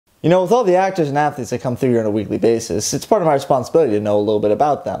You know, with all the actors and athletes that come through here on a weekly basis, it's part of my responsibility to know a little bit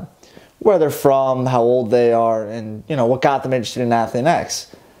about them. Where they're from, how old they are, and, you know, what got them interested in Athlete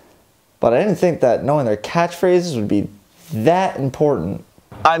X. But I didn't think that knowing their catchphrases would be that important.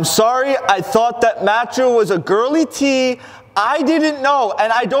 I'm sorry, I thought that Matcha was a girly tee. I didn't know,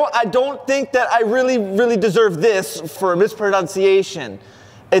 and I don't think that I really deserve this for a mispronunciation.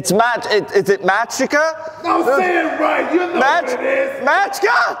 It's is it Matchika? No, say it right. You know what it is.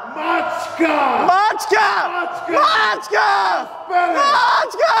 Matchka? Matchka. Matchka. Matchka.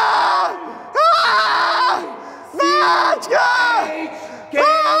 Matchka. Matchka.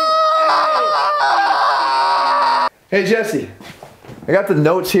 Hey Jesse, I got the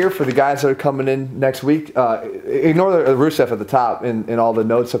notes here for the guys that are coming in next week. Ignore the Rusev at the top and all the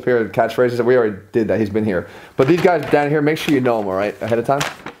notes up here, the catchphrases that we already did that, he's been here. But these guys down here, make sure you know them, all right, ahead of time.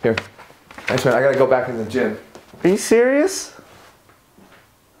 Here, thanks man, I gotta go back in the gym. Are you serious?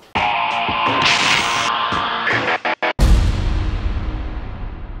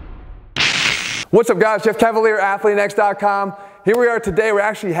 What's up guys, Jeff Cavaliere, AthleteNext.com. Here we are today. We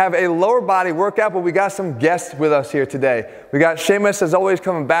actually have a lower body workout, but we got some guests with us here today. We got Sheamus, as always,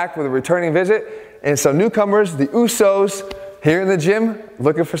 coming back with a returning visit, and some newcomers, the Usos, here in the gym,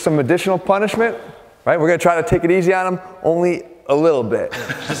 looking for some additional punishment, right? We're gonna try to take it easy on them, only a little bit.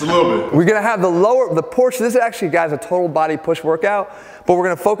 Just a little bit. We're gonna have the portion, this is actually, guys, a total body push workout, but we're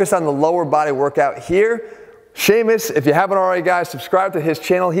gonna focus on the lower body workout here. Sheamus, if you haven't already, guys, subscribe to his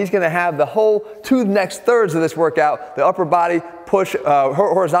channel. He's going to have the whole 2 next thirds of this workout, the upper body push,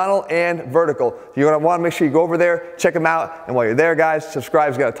 horizontal and vertical. You're going to want to make sure you go over there, check him out, and while you're there, guys,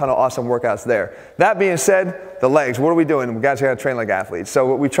 subscribe. He's got a ton of awesome workouts there. That being said, the legs, what are we doing? We guys got to train like athletes. So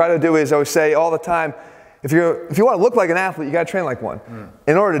what we try to do is, I always say all the time, if you want to look like an athlete, you got to train like one.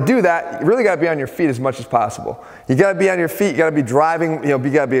 In order to do that, you really got to be on your feet as much as possible. You got to be on your feet, you got to be driving, you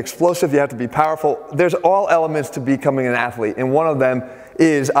got to be explosive, you have to be powerful. There's all elements to becoming an athlete, and one of them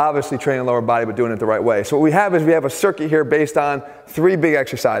is obviously training lower body, but doing it the right way. So what we have is we have a circuit here based on 3 big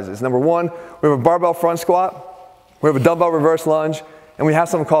exercises. Number 1, we have a barbell front squat, we have a dumbbell reverse lunge, and we have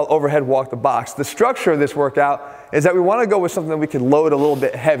something called overhead walk the box. The structure of this workout is that we want to go with something that we can load a little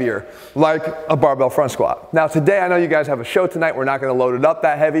bit heavier, like a barbell front squat. Now today, I know you guys have a show tonight, we're not going to load it up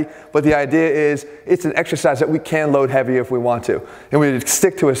that heavy, but the idea is it's an exercise that we can load heavy if we want to. And we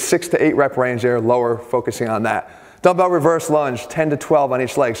stick to a 6 to 8 rep range there, lower, focusing on that. Dumbbell reverse lunge, 10 to 12 on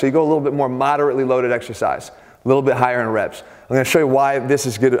each leg. So you go a little bit more moderately loaded exercise, a little bit higher in reps. I'm going to show you why this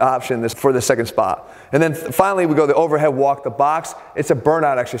is a good option for the second spot. And then finally, we go the overhead walk the box. It's a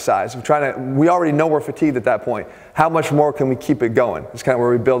burnout exercise. We already know we're fatigued at that point. How much more can we keep it going? It's kind of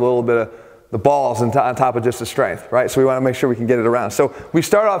where we build a little bit of the balls on top of just the strength, right? So we want to make sure we can get it around. So we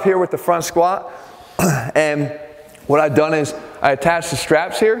start off here with the front squat. And what I've done is I attach the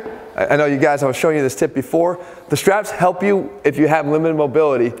straps here. I know you guys, I was showing you this tip before. The straps help you if you have limited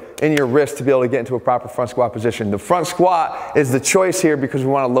mobility in your wrist to be able to get into a proper front squat position. The front squat is the choice here because we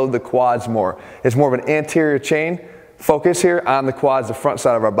want to load the quads more. It's more of an anterior chain focus here on the quads, the front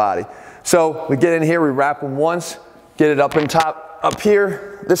side of our body. So we get in here, we wrap them once, get it up and top, up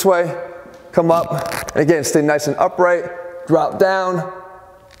here, this way, come up, and again, stay nice and upright, drop down,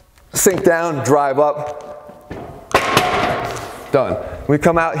 sink down, drive up, done. We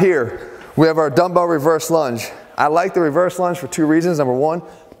come out here, we have our dumbbell reverse lunge. I like the reverse lunge for 2 reasons. Number 1,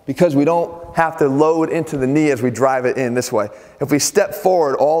 because we don't have to load into the knee as we drive it in this way. If we step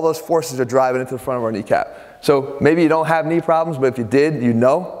forward, all those forces are driving into the front of our kneecap. So maybe you don't have knee problems, but if you did, you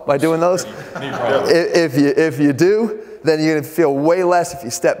know by doing those. If you do, then you're gonna feel way less if you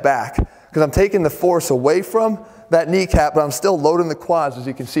step back. Because I'm taking the force away from that kneecap, but I'm still loading the quads, as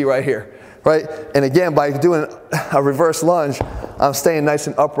you can see right here. Right? And again, by doing a reverse lunge, I'm staying nice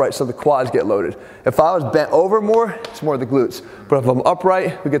and upright so the quads get loaded. If I was bent over more, it's more the glutes. But if I'm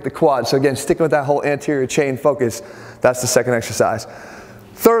upright, we get the quads. So again, sticking with that whole anterior chain focus, that's the second exercise.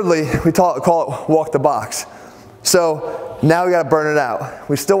 Thirdly, we call it walk the box. So now we gotta burn it out.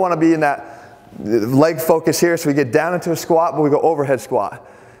 We still wanna be in that leg focus here, so we get down into a squat, but we go overhead squat.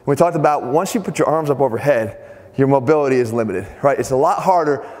 We talked about once you put your arms up overhead, your mobility is limited, right? It's a lot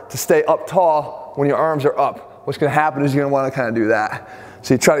harder to stay up tall when your arms are up. What's gonna happen is you're gonna wanna kinda do that.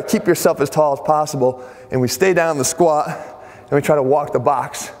 So you try to keep yourself as tall as possible, and we stay down in the squat, and we try to walk the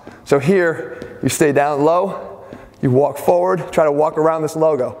box. So here, you stay down low, you walk forward, try to walk around this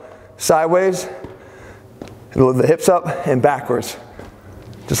logo. Sideways, load the hips up, and backwards.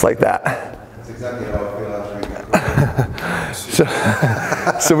 Just like that. That's exactly how I feel after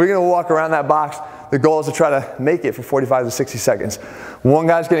So we're gonna walk around that box. The goal is to try to make it for 45 to 60 seconds. One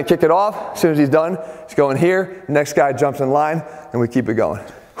guy's gonna kick it off. As soon as he's done, he's going here. Next guy jumps in line, and we keep it going.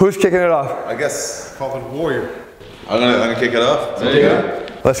 Who's kicking it off? I guess. Fallen Warrior. I'm gonna kick it off. There you go.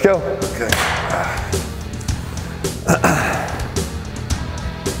 Let's go. Okay.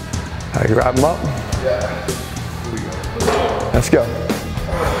 I grab him up. Yeah. Here we go. Let's go.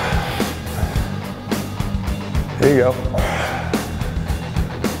 There you go.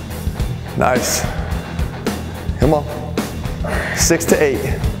 Nice. Come on. 6 to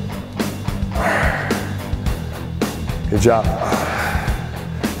 8. Good job.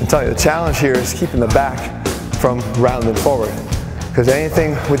 I'm telling you, the challenge here is keeping the back from rounding forward. Because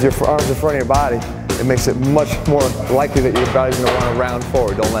anything with your arms in front of your body, it makes it much more likely that your body's gonna wanna round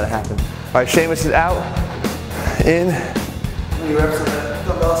forward. Don't let it happen. All right, Sheamus is out. In. How many reps on that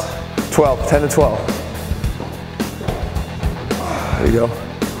dumbbells? 12, 10 to 12. There you go.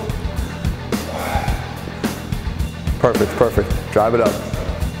 Perfect, perfect. Drive it up.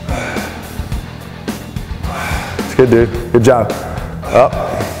 It's good, dude. Good job. Up.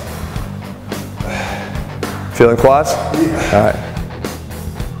 Feeling quads? Yeah. All right.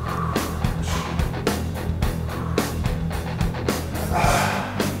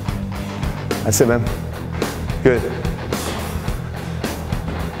 That's it, man. Good.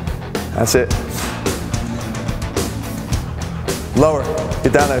 That's it. Lower.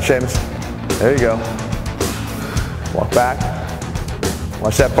 Get down there, Sheamus. There you go. Walk back.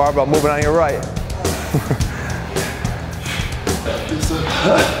 Watch that barbell moving on your right.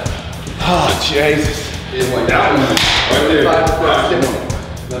 Oh, Jesus. That one. Right there.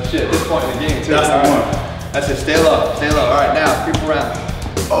 No shit, this point in the game too. That's the one. That's it, stay low, stay low. All right, now, creep around.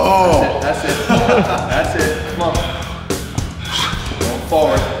 Oh. That's it, that's it. Come on. Going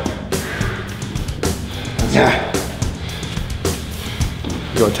forward. Yeah.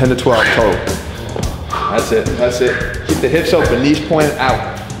 Go 10 to 12 total. That's it, that's it. Keep the hips open, knees pointed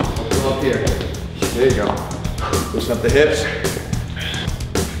out. Go up here. There you go. Loosen up the hips.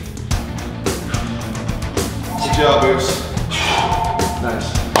 Good job, Bruce. Nice.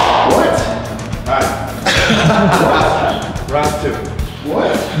 What? Alright. Round 2.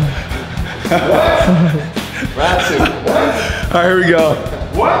 What? Round 2. All right, here we go.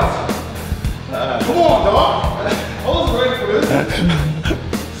 What? Come on, dog. I was ready for this.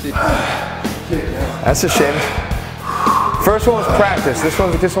 That's a shame. First one was practice. This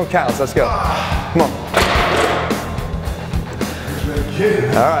one counts. Let's go. Come on.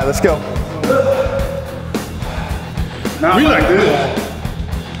 All right, let's go. Now we like this.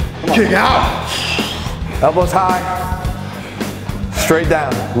 Kick out. Elbows high. Straight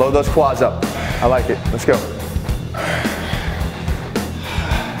down. Load those quads up. I like it. Let's go.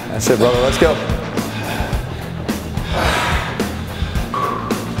 That's it, brother. Let's go.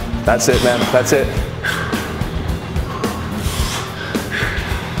 That's it, man. That's it.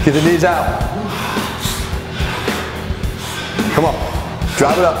 Get the knees out. Come on.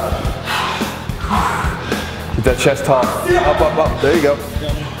 Drive it up. Keep that chest tall. Up, up, up. There you go.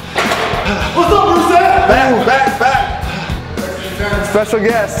 What's up, Bruce? Back, back, back. Special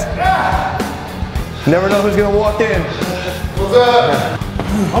guest. Never know who's gonna walk in. What's up?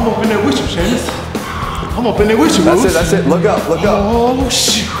 I'm up in there with you, Sheamus. I'm up in there with you, That's Bruce. it, that's it. Look up, look up. Oh,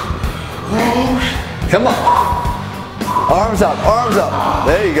 shoot. Oh. Come on. Arms up, arms up.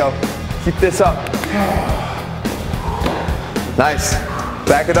 There you go. Keep this up. Nice.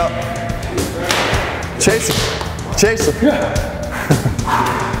 Back it up. Chase it. Chase it.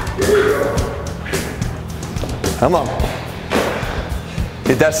 Come on.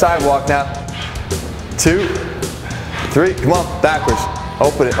 Get that sidewalk now. 2, 3. Come on. Backwards.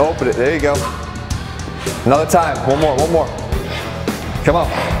 Open it, open it. There you go. Another time. One more, one more. Come on.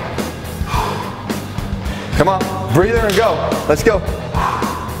 Come on. Breathe in and go. Let's go.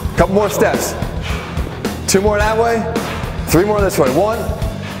 Couple more steps. 2 more that way. 3 more this way. 1,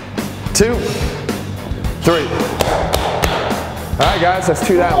 2, 3. All right, guys, that's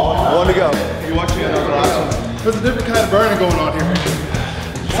 2 down. 1 to go. You watching another option? There's a different kind of burning going on here.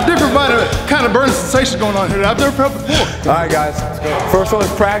 It's a different kind of burning sensation going on here that I've never felt before. All right, guys. First one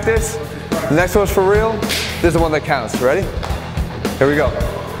is practice. The next one's for real. This is the one that counts. Ready? Here we go.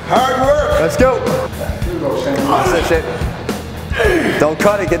 Hard work. Let's go. That's it, shit. Don't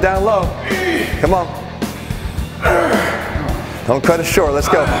cut it. Get down low. Come on. Don't cut it short. Let's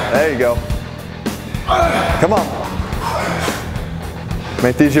go. There you go. Come on.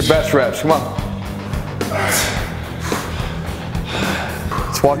 Make these your best reps. Come on.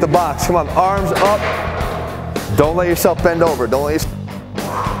 Let's walk the box. Come on. Arms up. Don't let yourself bend over. Don't let yourself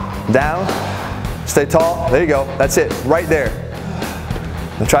down. Stay tall. There you go. That's it. Right there.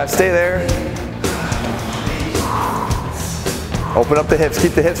 And try to stay there. Open up the hips.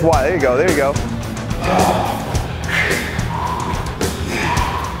 Keep the hips wide. There you go. There you go.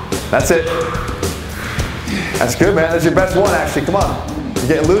 That's it. That's good, man. That's your best one, actually. Come on. You're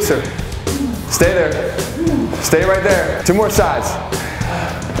getting looser. Stay there. Stay right there. 2 more sides.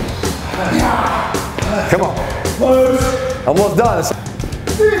 Come on. Almost done.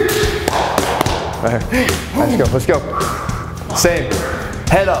 Right. Let's go. Same.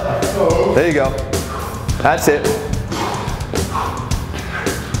 Head up. There you go. That's it.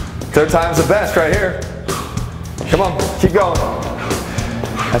 3rd time's the best right here. Come on, keep going.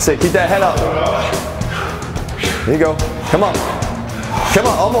 That's it, keep that head up. There you go. Come on. Come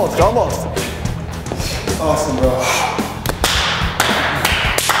on, almost. Awesome, bro.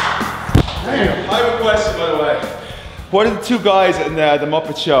 I have a question, by the way. What are the 2 guys in the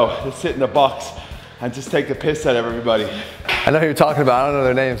Muppet Show that sit in the box and just take the piss out of everybody? I know who you're talking about. I don't know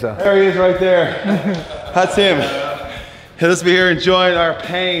their names though. There he is right there. That's him. He'll just be here enjoying our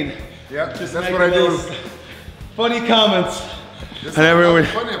pain. Yeah, Just that's making what I do. those funny comments. This And everyone-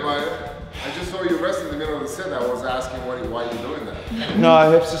 funny about it. I just saw you rest in the middle of the set. I was asking why you're doing that.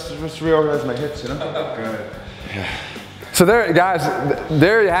 No, hips just reorganize my hips, you know? Good. So there, guys,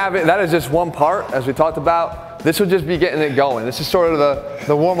 there you have it. That is just one part, as we talked about. This will just be getting it going. This is sort of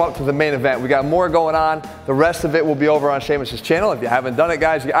the warm-up to the main event. We got more going on. The rest of it will be over on Sheamus's channel. If you haven't done it,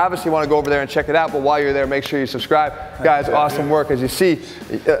 guys, you obviously want to go over there and check it out. But while you're there, make sure you subscribe. Guys, awesome work. As you see,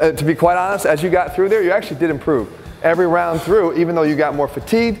 to be quite honest, as you got through there, you actually did improve. Every round through, even though you got more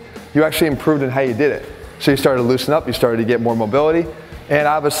fatigued, you actually improved in how you did it. So you started to loosen up. You started to get more mobility. And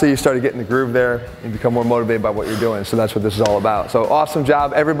obviously, you started getting the groove there and become more motivated by what you're doing. So that's what this is all about. So awesome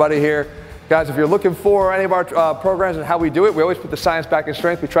job, everybody here. Guys, if you're looking for any of our programs and how we do it, we always put the science back in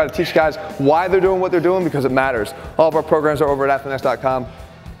strength. We try to teach guys why they're doing what they're doing because it matters. All of our programs are over at athleanx.com.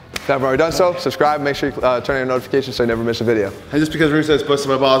 If you haven't already done so, subscribe. Make sure you turn on your notifications so you never miss a video. And just because Russo has busted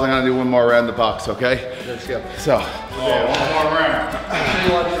my balls, I'm going to do 1 more round the box, okay? Let's go. So. Oh, 1 more round.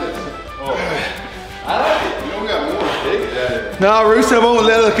 I like it. You don't got more. No, Russo won't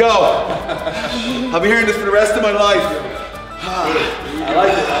let it go. I'll be hearing this for the rest of my life. I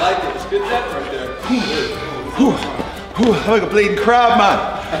like it. It's good depth right there. I'm like a bleeding crab,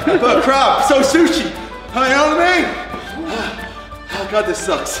 man. But a crab, so sushi. You know what I mean? Oh God, this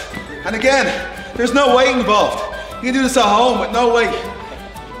sucks. And again, there's no weight involved. You can do this at home with no weight.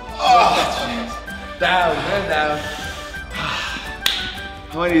 Oh, Down, man, down.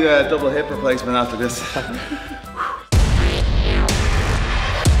 I might need a double hip replacement after this.